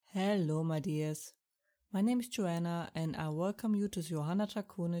Hello, my dears. My name is Joanna, and I welcome you to Johanna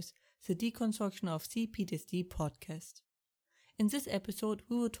Draconis, the Deconstruction of CPTSD podcast. In this episode,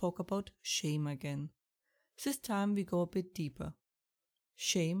 we will talk about shame again. This time, we go a bit deeper.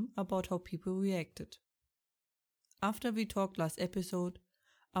 Shame about how people reacted. After we talked last episode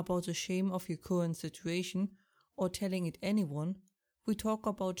about the shame of your current situation or telling it anyone, we talk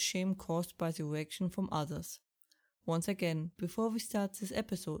about shame caused by the reaction from others. Once again, before we start this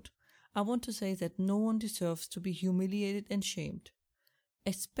episode, I want to say that no one deserves to be humiliated and shamed,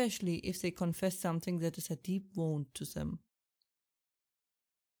 especially if they confess something that is a deep wound to them.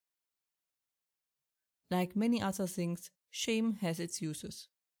 Like many other things, shame has its uses.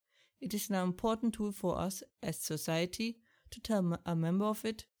 It is an important tool for us as society to tell a member of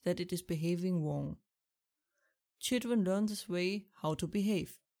it that it is behaving wrong. Children learn this way how to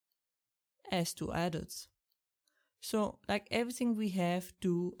behave, as do adults. So, like everything we have,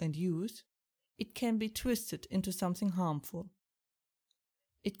 do, and use, it can be twisted into something harmful.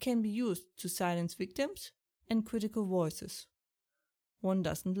 It can be used to silence victims and critical voices one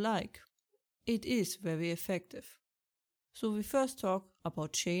doesn't like. It is very effective. So we first talk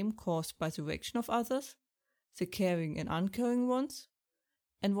about shame caused by the reaction of others, the caring and uncaring ones,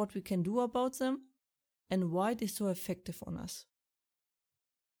 and what we can do about them, and why it is so effective on us.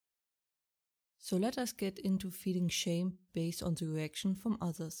 So let us get into feeling shame based on the reaction from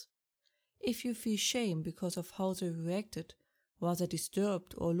others. If you feel shame because of how they reacted, rather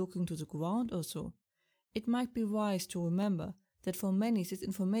disturbed or looking to the ground or so, it might be wise to remember that for many this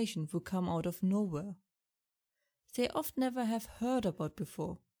information will come out of nowhere. They often never have heard about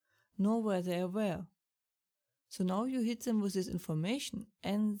before, nor were they aware. So now you hit them with this information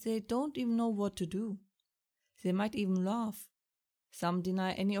and they don't even know what to do. They might even laugh. Some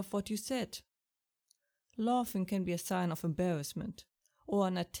deny any of what you said. Laughing can be a sign of embarrassment, or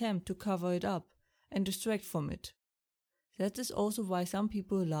an attempt to cover it up and distract from it. That is also why some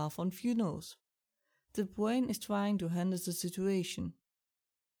people laugh on funerals. The brain is trying to handle the situation.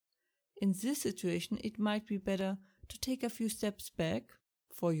 In this situation, it might be better to take a few steps back,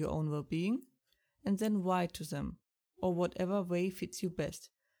 for your own well-being, and then write to them, or whatever way fits you best,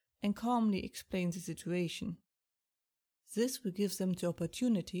 and calmly explain the situation. This will give them the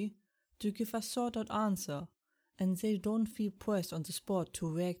opportunity to give a thought-out answer, and they don't feel pressed on the spot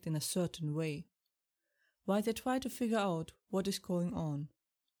to react in a certain way, while they try to figure out what is going on.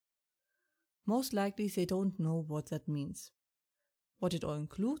 Most likely they don't know what that means, what it all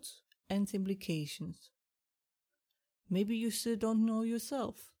includes, and the implications. Maybe you still don't know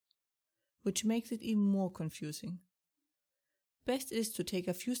yourself, which makes it even more confusing. Best is to take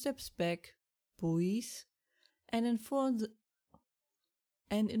a few steps back, breathe, and inform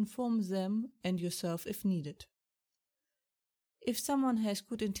them and yourself if needed. If someone has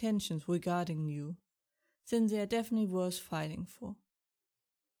good intentions regarding you, then they are definitely worth fighting for.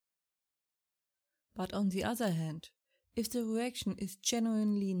 But on the other hand, if the reaction is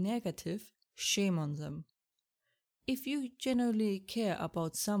genuinely negative, shame on them. If you genuinely care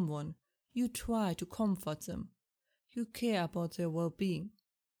about someone, you try to comfort them. You care about their well-being.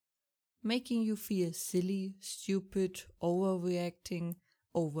 Making you feel silly, stupid, overreacting,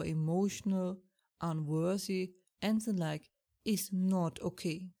 over-emotional, unworthy, and the like is not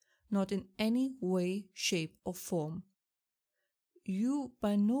okay, not in any way, shape, or form. You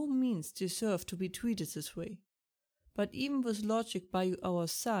by no means deserve to be treated this way, but even with logic by our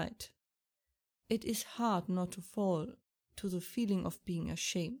side, it is hard not to fall to the feeling of being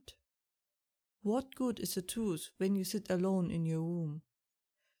ashamed. What good is the truth when you sit alone in your room?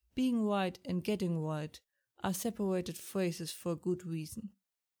 Being right and getting right are separated phrases for a good reason.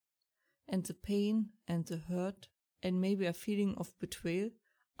 And the pain and the hurt and maybe a feeling of betrayal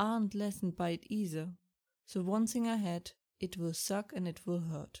aren't lessened by it either. So one thing ahead, it will suck and it will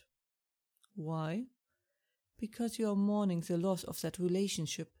hurt. Why? Because you are mourning the loss of that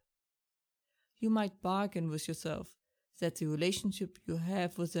relationship. You might bargain with yourself that the relationship you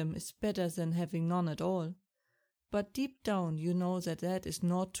have with them is better than having none at all, but deep down you know that that is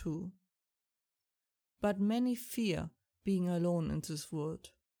not true. But many fear being alone in this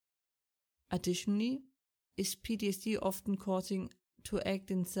world. Additionally, is PTSD often causing to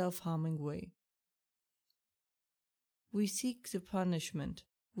act in self-harming way. We seek the punishment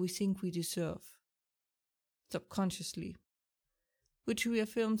we think we deserve, subconsciously, which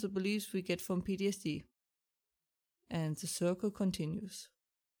reaffirms the beliefs we get from PTSD. And the circle continues.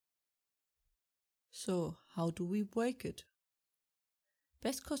 So, how do we break it?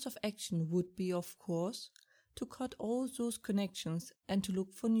 Best course of action would be, of course, to cut all those connections and to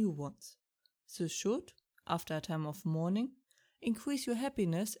look for new ones. This should, after a time of mourning, increase your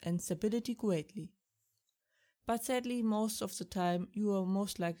happiness and stability greatly. But sadly, most of the time, you are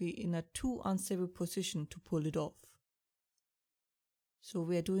most likely in a too unstable position to pull it off. So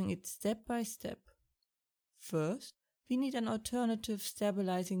we are doing it step by step. First, we need an alternative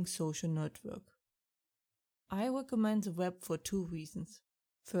stabilizing social network. I recommend the web for 2 reasons.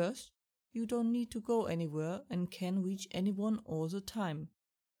 First, you don't need to go anywhere and can reach anyone all the time.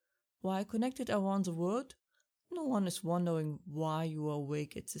 While connected around the world, no one is wondering why you are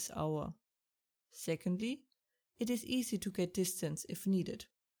awake at this hour. Secondly, it is easy to get distance if needed.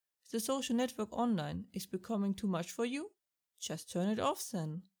 If the social network online is becoming too much for you, just turn it off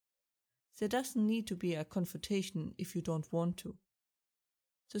then. There doesn't need to be a confrontation if you don't want to.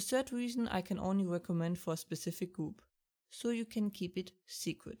 The third reason I can only recommend for a specific group, so you can keep it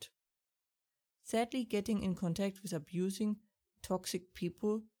secret. Sadly, getting in contact with abusing, toxic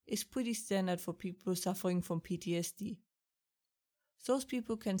people is pretty standard for people suffering from PTSD. Those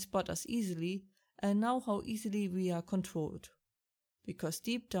people can spot us easily and know how easily we are controlled, because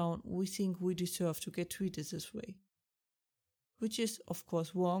deep down we think we deserve to get treated this way. Which is, of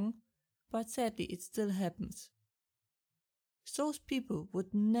course, wrong, but sadly it still happens. Those people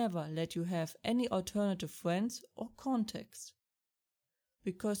would never let you have any alternative friends or contacts,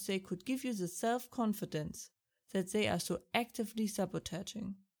 because they could give you the self-confidence that they are so actively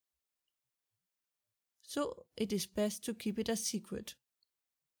sabotaging. So it is best to keep it a secret.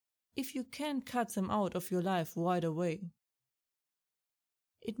 If you can cut them out of your life right away.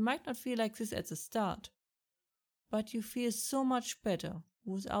 It might not feel like this at the start, but you feel so much better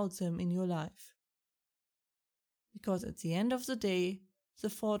without them in your life. Because at the end of the day, the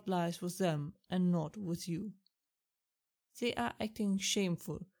fault lies with them and not with you. They are acting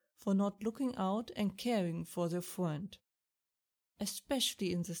shameful for not looking out and caring for their friend,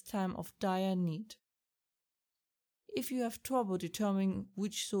 especially in this time of dire need. If you have trouble determining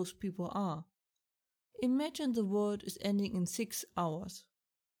which those people are, imagine the world is ending in 6 hours.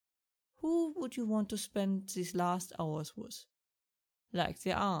 Who would you want to spend these last hours with? Like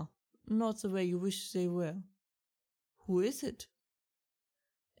they are, not the way you wish they were. Who is it?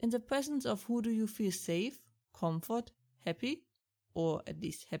 In the presence of who do you feel safe, comfort, happy, or at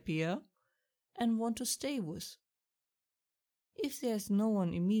least happier, and want to stay with? If there is no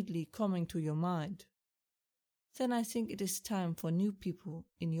one immediately coming to your mind, then I think it is time for new people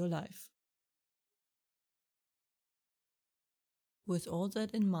in your life. With all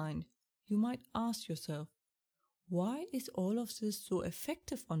that in mind, you might ask yourself, why is all of this so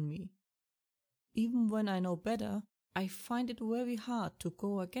effective on me? Even when I know better, I find it very hard to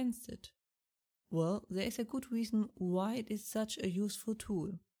go against it. Well, there is a good reason why it is such a useful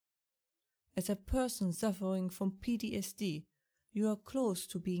tool. As a person suffering from PTSD, you are close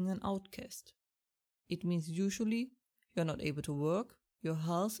to being an outcast. It means usually you are not able to work, your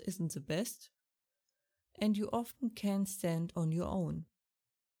health isn't the best, and you often can't stand on your own.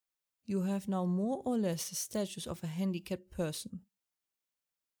 You have now more or less the status of a handicapped person.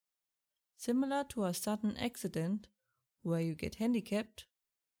 Similar to a sudden accident where you get handicapped,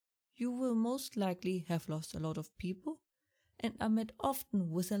 you will most likely have lost a lot of people and are met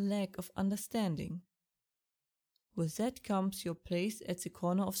often with a lack of understanding. With that comes your place at the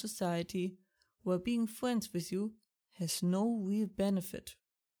corner of society where being friends with you has no real benefit.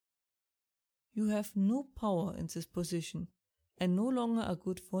 You have no power in this position and no longer are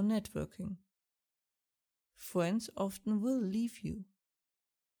good for networking. Friends often will leave you.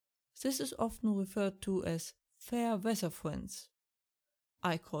 This is often referred to as fair weather friends.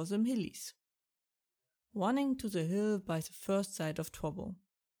 I call them hillies. Running to the hill by the first sight of trouble.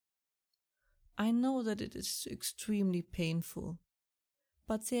 I know that it is extremely painful,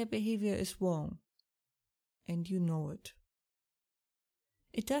 but their behavior is wrong, and you know it.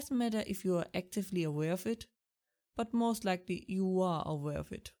 It doesn't matter if you are actively aware of it, but most likely you are aware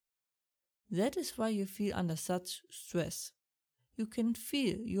of it. That is why you feel under such stress. You can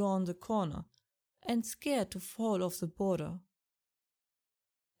feel you are on the corner and scared to fall off the border.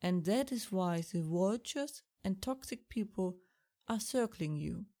 And that is why the vultures and toxic people are circling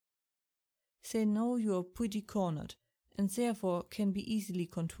you. They know you are pretty cornered and therefore can be easily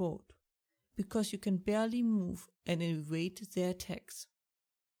controlled, because you can barely move and evade their attacks.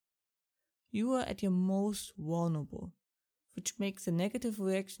 You are at your most vulnerable, which makes the negative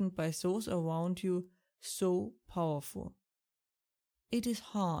reaction by those around you so powerful. It is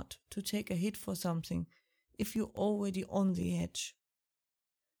hard to take a hit for something if you're already on the edge.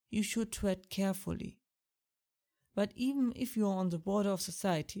 You should tread carefully. But even if you are on the border of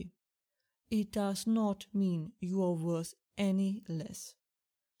society, it does not mean you are worth any less.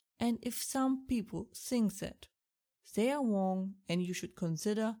 And if some people think that, They are wrong, and you should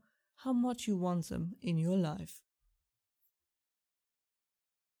consider how much you want them in your life.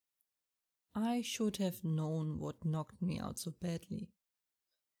 I should have known what knocked me out so badly.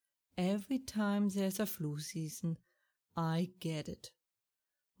 Every time there's a flu season, I get it.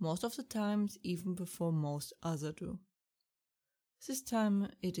 Most of the times even before most others do. This time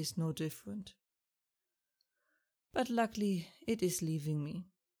it is no different. But luckily it is leaving me.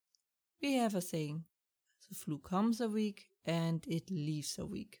 We have a saying, the flu comes a week and it leaves a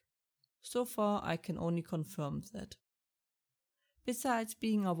week. So far I can only confirm that. Besides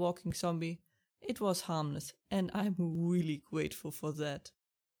being a walking zombie, it was harmless and I'm really grateful for that.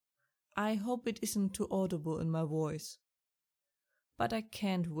 I hope it isn't too audible in my voice. But I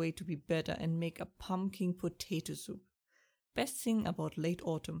can't wait to be better and make a pumpkin potato soup. Best thing about late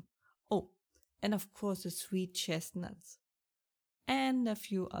autumn. Oh, and of course the sweet chestnuts. And a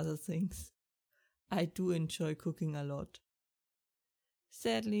few other things. I do enjoy cooking a lot.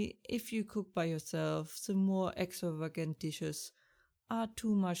 Sadly, if you cook by yourself, the more extravagant dishes are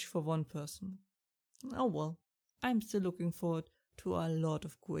too much for one person. Oh well, I'm still looking forward to a lot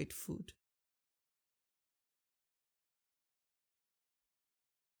of great food.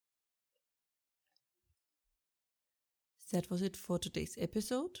 That was it for today's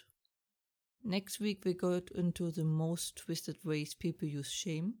episode. Next week we go into the most twisted ways people use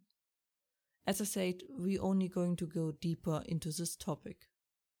shame. As I said, we're only going to go deeper into this topic.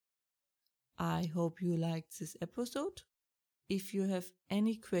 I hope you liked this episode. If you have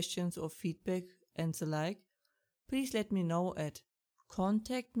any questions or feedback and the like, please let me know at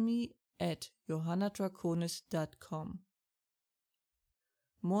contactme@johannadraconis.com.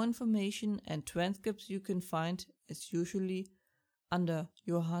 More information and transcripts you can find as usually under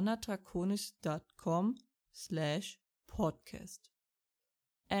johannadraconis.com/podcast.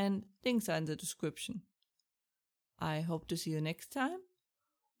 And links are in the description. I hope to see you next time.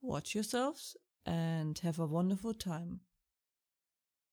 Watch yourselves and have a wonderful time.